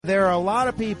There are a lot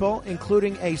of people,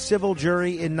 including a civil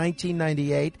jury in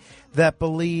 1998, that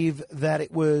believe that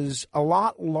it was a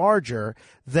lot larger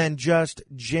than just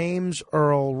James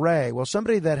Earl Ray. Well,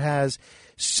 somebody that has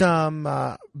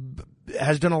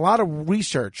has done a lot of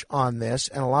research on this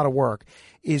and a lot of work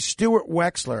is Stuart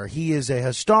Wexler. He is a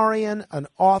historian, an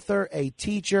author, a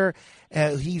teacher.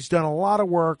 He's done a lot of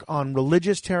work on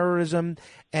religious terrorism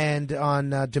and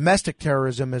on domestic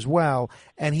terrorism as well.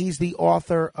 And he's the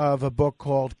author of a book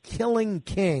called Killing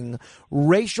King,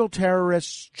 Racial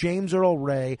Terrorists James Earl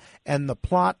Ray and the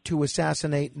Plot to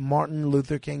Assassinate Martin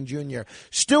Luther King Jr.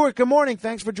 Stuart, good morning.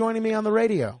 Thanks for joining me on the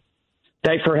radio.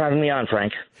 Thanks for having me on,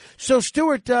 Frank. So,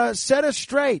 Stuart, set us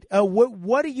straight.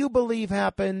 What do you believe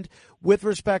happened with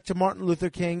respect to Martin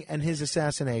Luther King and his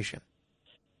assassination?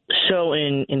 So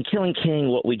in Killing King,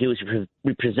 what we do is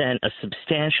we present a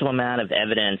substantial amount of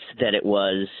evidence that it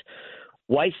was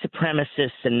white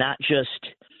supremacists and not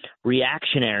just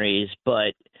reactionaries,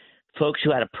 but folks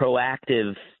who had a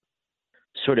proactive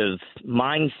sort of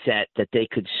mindset that they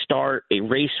could start a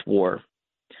race war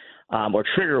or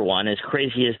trigger one, as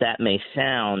crazy as that may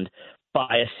sound,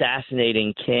 by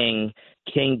assassinating King,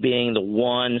 King being the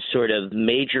one sort of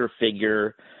major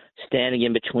figure standing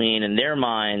in between, in their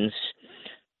minds,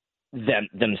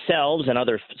 themselves and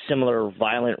other similar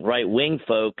violent right-wing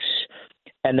folks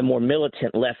and the more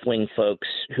militant left-wing folks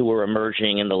who were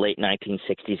emerging in the late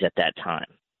 1960s at that time.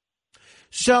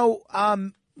 So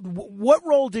what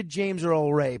role did James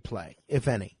Earl Ray play, if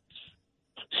any?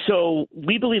 So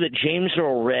we believe that James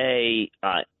Earl Ray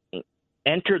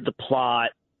entered the plot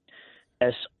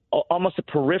as almost a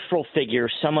peripheral figure,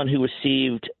 someone who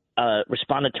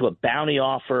responded to a bounty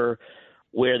offer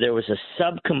where there was a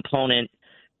subcomponent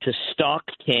to stalk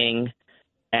King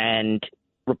and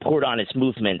report on its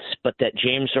movements, but that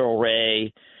James Earl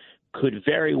Ray could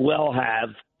very well have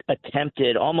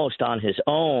attempted almost on his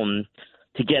own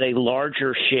to get a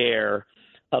larger share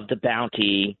of the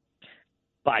bounty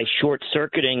by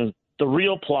short-circuiting the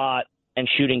real plot and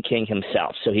shooting King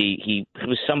himself. So he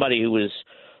was somebody who was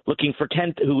looking for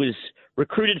who was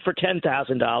recruited for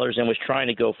 $10,000 and was trying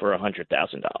to go for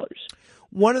 $100,000.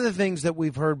 One of the things that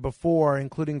we've heard before,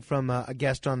 including from a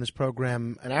guest on this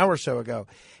program an hour or so ago,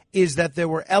 is that there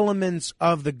were elements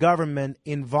of the government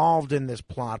involved in this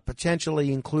plot,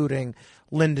 potentially including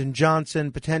Lyndon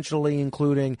Johnson, potentially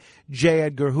including J.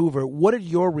 Edgar Hoover. What did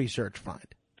your research find?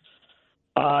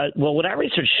 Well, what our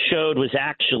research showed was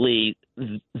actually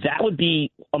that would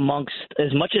be amongst,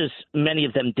 as much as many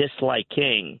of them dislike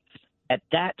King, at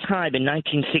that time in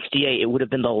 1968, it would have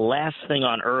been the last thing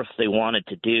on earth they wanted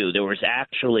to do. There was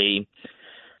actually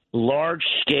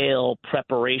large-scale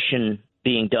preparation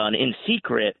being done in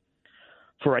secret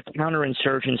for a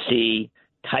counterinsurgency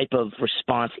type of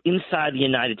response inside the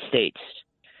United States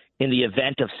in the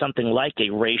event of something like a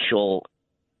racial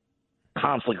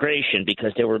conflagration,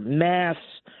 because there were mass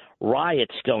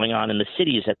riots going on in the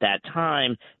cities at that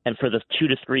time and for the 2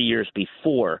 to 3 years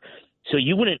before. So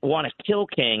you wouldn't want to kill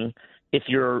King if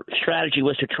your strategy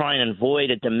was to try and avoid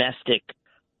a domestic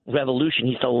revolution.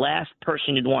 He's the last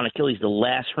person you'd want to kill. He's the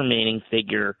last remaining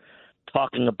figure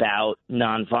talking about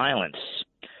nonviolence.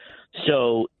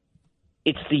 So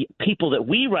it's the people that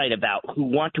we write about who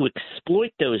want to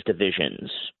exploit those divisions.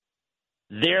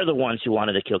 They're the ones who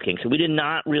wanted to kill King. So we did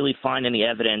not really find any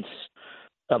evidence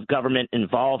of government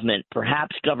involvement,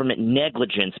 perhaps government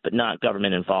negligence, but not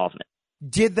government involvement.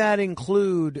 Did that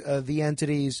include the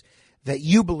entities that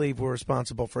you believe were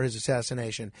responsible for his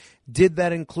assassination? Did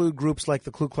that include groups like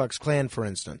the Ku Klux Klan, for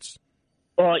instance?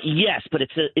 Yes, but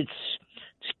it's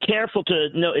careful to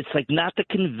know. It's like not the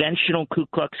conventional Ku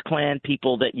Klux Klan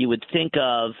people that you would think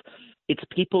of. It's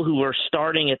people who are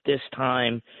starting at this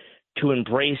time to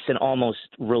embrace an almost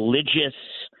religious,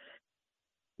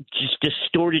 just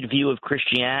distorted view of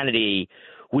Christianity,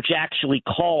 which actually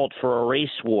called for a race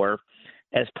war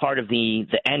as part of the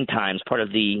end times, part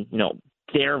of the,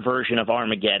 their version of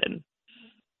Armageddon.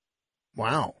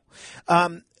 Wow.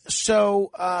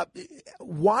 So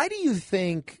why do you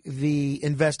think the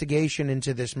investigation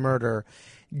into this murder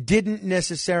didn't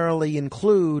necessarily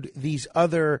include these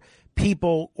other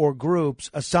people or groups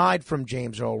aside from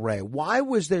James Earl Ray? Why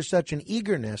was there such an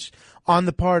eagerness on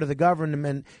the part of the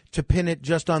government to pin it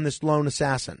just on this lone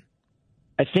assassin?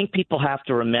 I think people have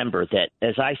to remember that,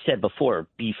 as I said before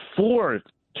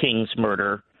King's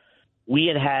murder, we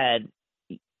had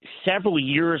several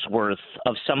years' worth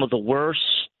of some of the worst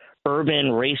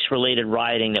urban race-related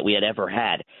rioting that we had ever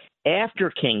had.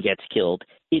 After King gets killed,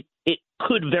 it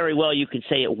could very well, you could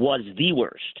say it was the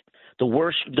worst.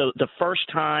 The first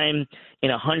time in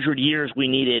 100 years we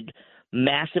needed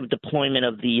massive deployment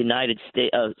of the United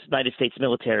States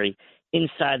military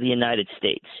inside the United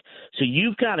States. So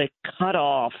you've got to cut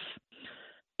off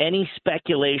any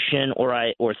speculation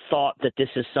or thought that this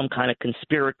is some kind of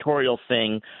conspiratorial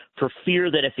thing, for fear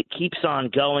that if it keeps on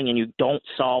going and you don't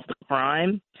solve the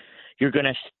crime, you're going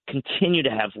to continue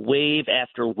to have wave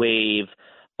after wave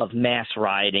of mass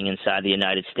rioting inside the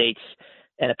United States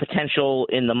and a potential,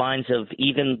 in the minds of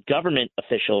even government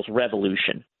officials,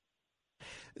 revolution.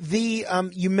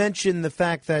 You mentioned the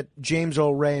fact that James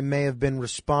Earl Ray may have been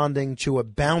responding to a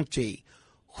bounty.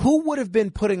 Who would have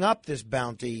been putting up this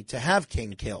bounty to have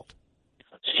King killed?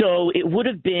 So it would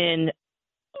have been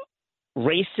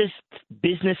racist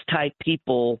business-type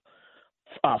people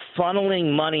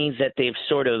funneling money that they've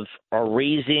sort of are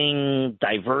raising,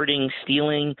 diverting,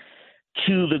 stealing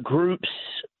to the groups,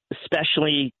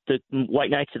 especially the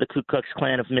White Knights of the Ku Klux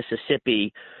Klan of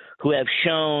Mississippi, who have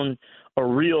shown a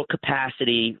real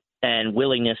capacity and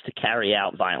willingness to carry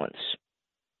out violence.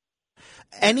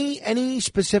 Any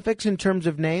specifics in terms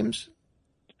of names?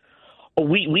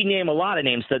 We name a lot of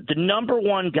names. The number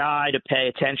one guy to pay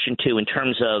attention to in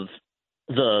terms of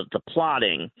the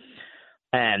plotting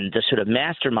and the sort of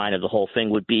mastermind of the whole thing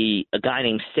would be a guy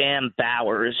named Sam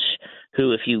Bowers,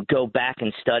 who, if you go back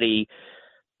and study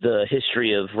the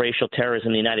history of racial terrorism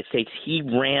in the United States, he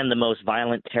ran the most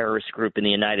violent terrorist group in the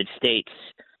United States,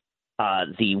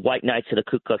 the White Knights of the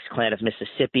Ku Klux Klan of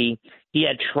Mississippi. He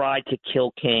had tried to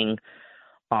kill King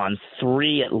on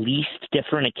 3 at least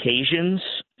different occasions,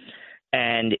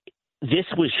 and this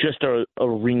was just a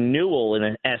renewal,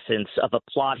 in essence, of a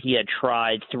plot he had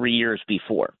tried 3 years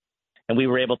before. And we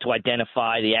were able to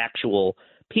identify the actual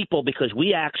people because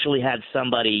we actually had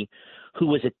somebody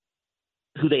who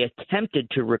they attempted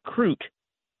to recruit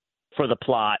for the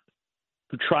plot,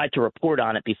 who tried to report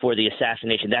on it before the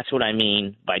assassination. That's what I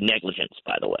mean by negligence,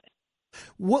 by the way.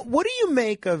 What do you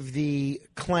make of the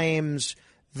claims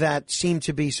that seem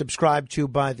to be subscribed to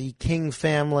by the King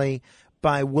family,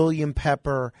 by William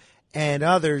Pepper, and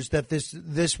others, that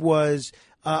this was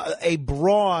a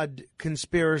broad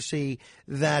conspiracy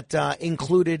that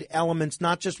included elements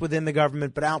not just within the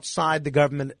government but outside the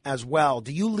government as well?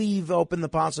 Do you leave open the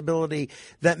possibility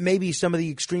that maybe some of the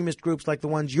extremist groups like the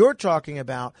ones you're talking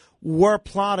about were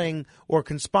plotting or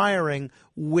conspiring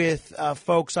with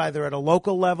folks either at a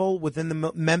local level within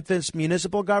the Memphis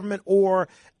municipal government or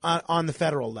on the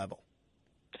federal level?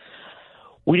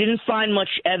 We didn't find much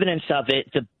evidence of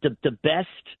it. The best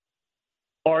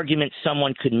argument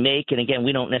someone could make, and again,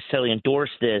 we don't necessarily endorse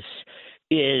this,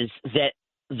 is that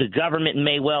the government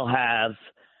may well have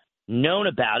known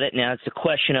about it. Now, it's a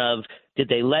question of, did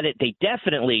they let it? They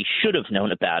definitely should have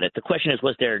known about it. The question is,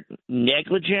 was there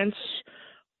negligence,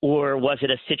 or was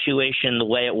it a situation the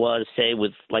way it was, say,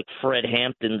 with like Fred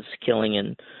Hampton's killing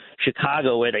in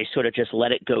Chicago, where they sort of just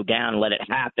let it go down, let it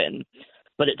happen?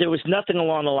 But there was nothing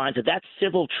along the lines of that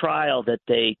civil trial that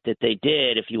they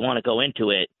did, if you want to go into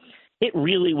it. It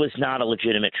really was not a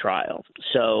legitimate trial.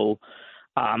 So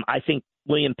I think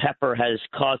William Pepper has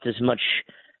caused as much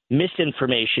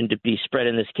misinformation to be spread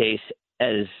in this case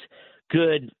as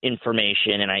good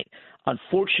information. And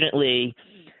unfortunately,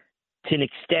 to an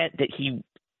extent that he,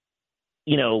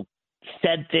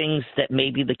 said things that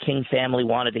maybe the King family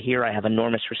wanted to hear, I have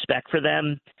enormous respect for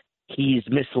them. He's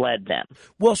misled them.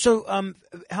 Well, so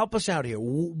help us out here.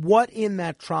 What in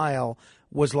that trial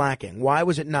was lacking? Why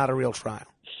was it not a real trial?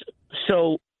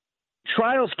 So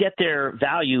trials get their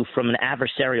value from an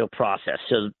adversarial process.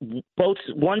 So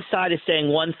one side is saying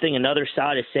one thing, another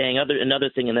side is saying another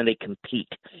thing, and then they compete.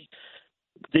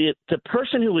 The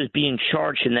person who was being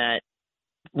charged in that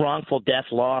wrongful death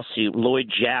lawsuit,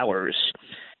 Lloyd Jowers,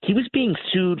 he was being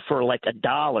sued for like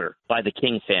 $1 by the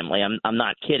King family. I'm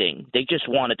not kidding. They just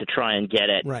wanted to try and get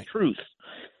at truth.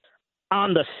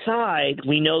 On the side,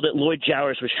 we know that Lloyd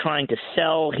Jowers was trying to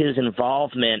sell his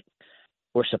involvement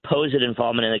or supposed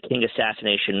involvement in the King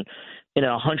assassination in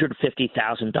a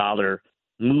 $150,000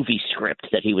 movie script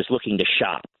that he was looking to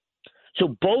shop.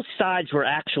 So both sides were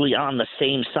actually on the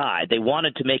same side. They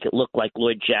wanted to make it look like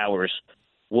Lloyd Jowers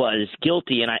was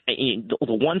guilty. And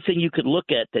the one thing you could look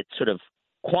at that sort of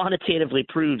quantitatively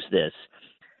proves this,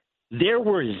 there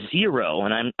were zero,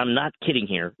 and I'm not kidding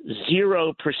here,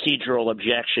 zero procedural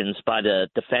objections by the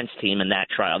defense team in that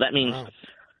trial. That means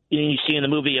you see in the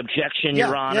movie, objection,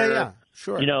 Your Honor. Yeah.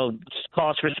 Sure.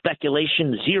 Cause for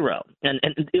speculation, zero. And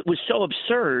it was so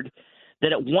absurd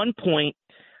that at one point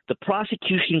the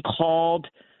prosecution called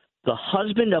the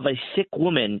husband of a sick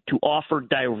woman to offer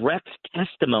direct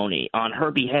testimony on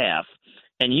her behalf.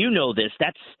 And you know this,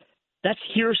 that's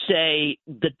hearsay,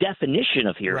 the definition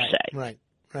of hearsay.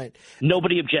 Right.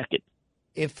 Nobody objected.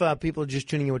 If people are just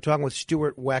tuning in, we're talking with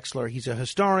Stuart Wexler. He's a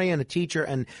historian, a teacher,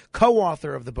 and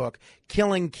co-author of the book,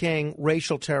 Killing King,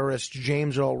 Racial Terrorist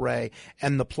James Earl Ray,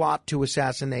 and the Plot to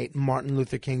Assassinate Martin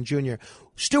Luther King Jr.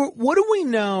 Stuart, what do we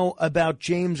know about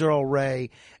James Earl Ray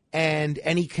and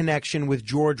any connection with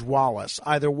George Wallace,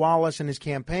 either Wallace and his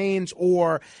campaigns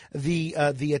or the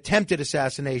attempted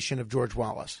assassination of George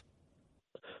Wallace?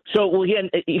 So, well,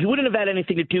 he wouldn't have had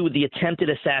anything to do with the attempted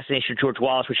assassination of George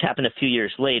Wallace, which happened a few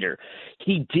years later.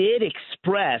 He did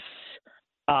express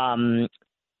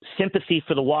sympathy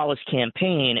for the Wallace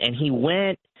campaign, and he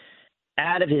went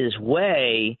out of his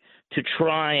way to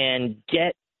try and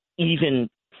get even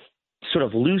sort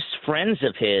of loose friends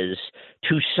of his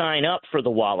to sign up for the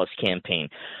Wallace campaign.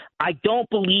 I don't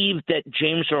believe that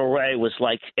James Earl Ray was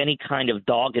like any kind of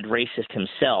dogged racist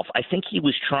himself. I think he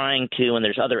was trying to, and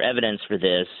there's other evidence for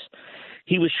this,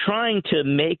 he was trying to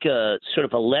make a sort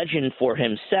of a legend for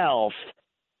himself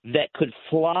that could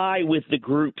fly with the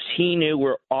groups he knew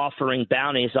were offering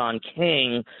bounties on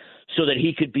King so that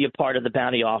he could be a part of the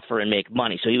bounty offer and make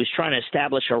money. So he was trying to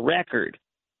establish a record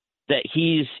that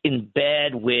he's in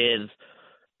bed with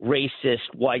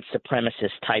racist, white supremacist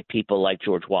type people like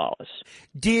George Wallace.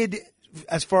 Did,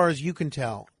 as far as you can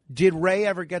tell, did Ray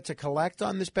ever get to collect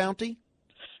on this bounty?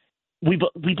 We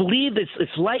believe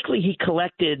it's likely he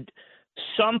collected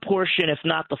some portion, if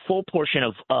not the full portion,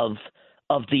 of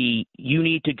the you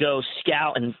need to go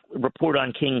scout and report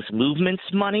on King's movements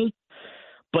money.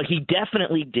 But he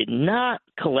definitely did not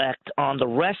collect on the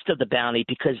rest of the bounty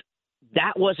because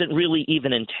that wasn't really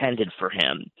even intended for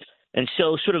him. And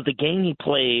so sort of the game he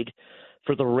played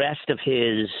for the rest of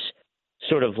his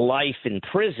sort of life in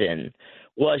prison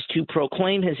was to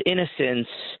proclaim his innocence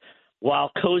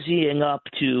while cozying up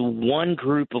to one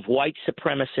group of white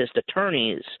supremacist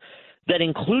attorneys that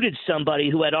included somebody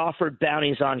who had offered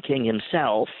bounties on King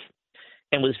himself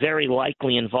and was very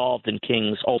likely involved in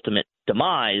King's ultimate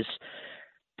demise,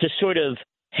 to sort of,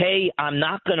 hey, I'm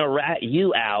not going to rat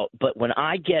you out, but when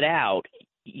I get out,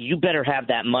 you better have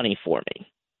that money for me.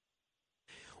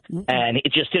 And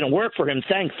it just didn't work for him,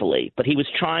 thankfully. But he was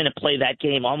trying to play that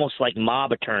game almost like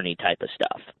mob attorney type of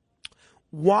stuff.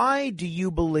 Why do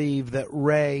you believe that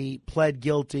Ray pled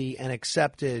guilty and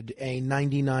accepted a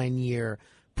 99-year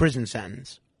prison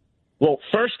sentence? Well,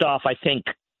 first off, I think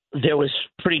there was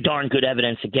pretty darn good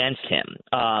evidence against him.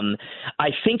 I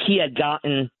think he had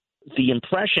gotten the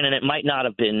impression, and it might not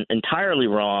have been entirely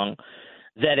wrong,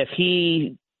 that if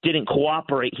he didn't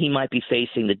cooperate, he might be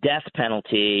facing the death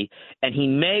penalty, and he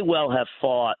may well have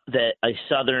thought that a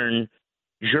Southern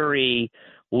jury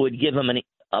would give him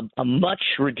a much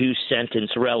reduced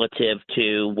sentence relative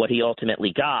to what he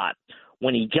ultimately got.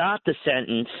 When he got the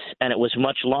sentence, and it was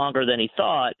much longer than he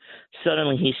thought,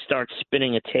 suddenly he starts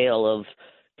spinning a tale of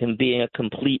him being a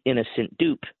complete innocent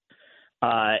dupe,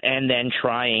 and then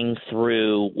trying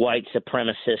through white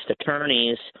supremacist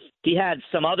attorneys. He had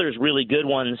some others really good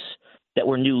ones that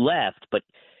were new left, but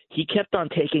he kept on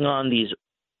taking on these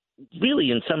really,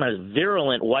 in some ways,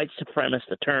 virulent white supremacist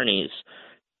attorneys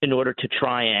in order to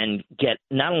try and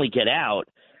not only get out,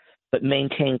 but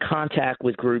maintain contact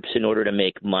with groups in order to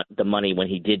make the money when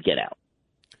he did get out.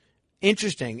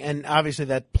 Interesting, and obviously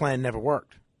that plan never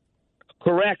worked.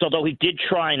 Correct, although he did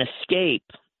try and escape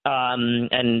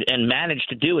and managed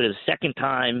to do it a second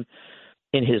time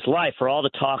in his life. For all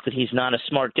the talk that he's not a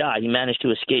smart guy, he managed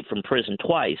to escape from prison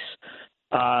twice.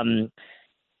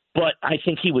 But I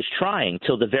think he was trying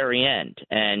till the very end,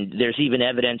 and there's even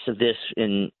evidence of this.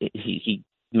 He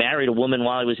married a woman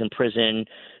while he was in prison.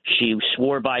 She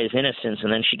swore by his innocence,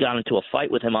 and then she got into a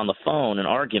fight with him on the phone, an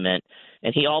argument,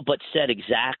 and he all but said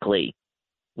exactly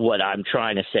what I'm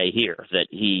trying to say here, that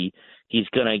he's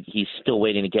still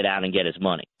waiting to get out and get his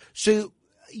money. So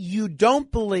you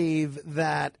don't believe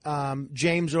that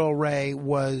James Earl Ray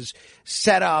was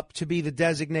set up to be the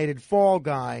designated fall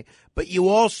guy, but you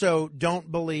also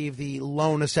don't believe the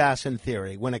lone assassin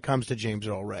theory when it comes to James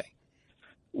Earl Ray.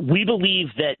 We believe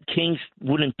that King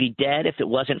wouldn't be dead if it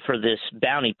wasn't for this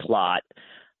bounty plot,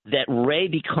 that Ray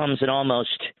becomes an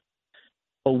almost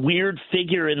a weird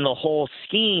figure in the whole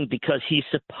scheme because he's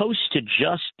supposed to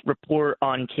just report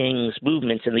on King's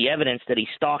movements, and the evidence that he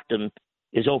stalked him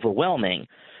is overwhelming.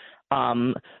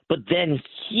 But then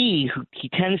he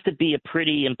tends to be a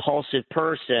pretty impulsive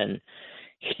person.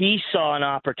 He saw an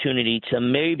opportunity to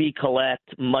maybe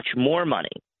collect much more money.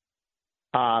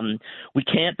 We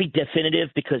can't be definitive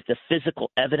because the physical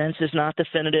evidence is not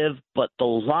definitive, but the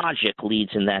logic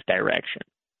leads in that direction.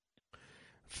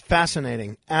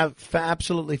 Fascinating.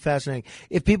 Absolutely fascinating.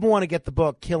 If people want to get the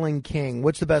book, Killing King,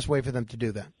 what's the best way for them to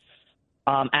do that?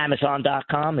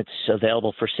 Amazon.com. It's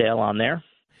available for sale on there.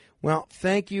 Well,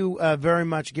 thank you very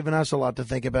much, giving us a lot to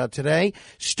think about today.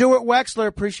 Stuart Wexler,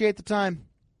 appreciate the time.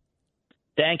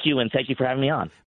 Thank you, and thank you for having me on.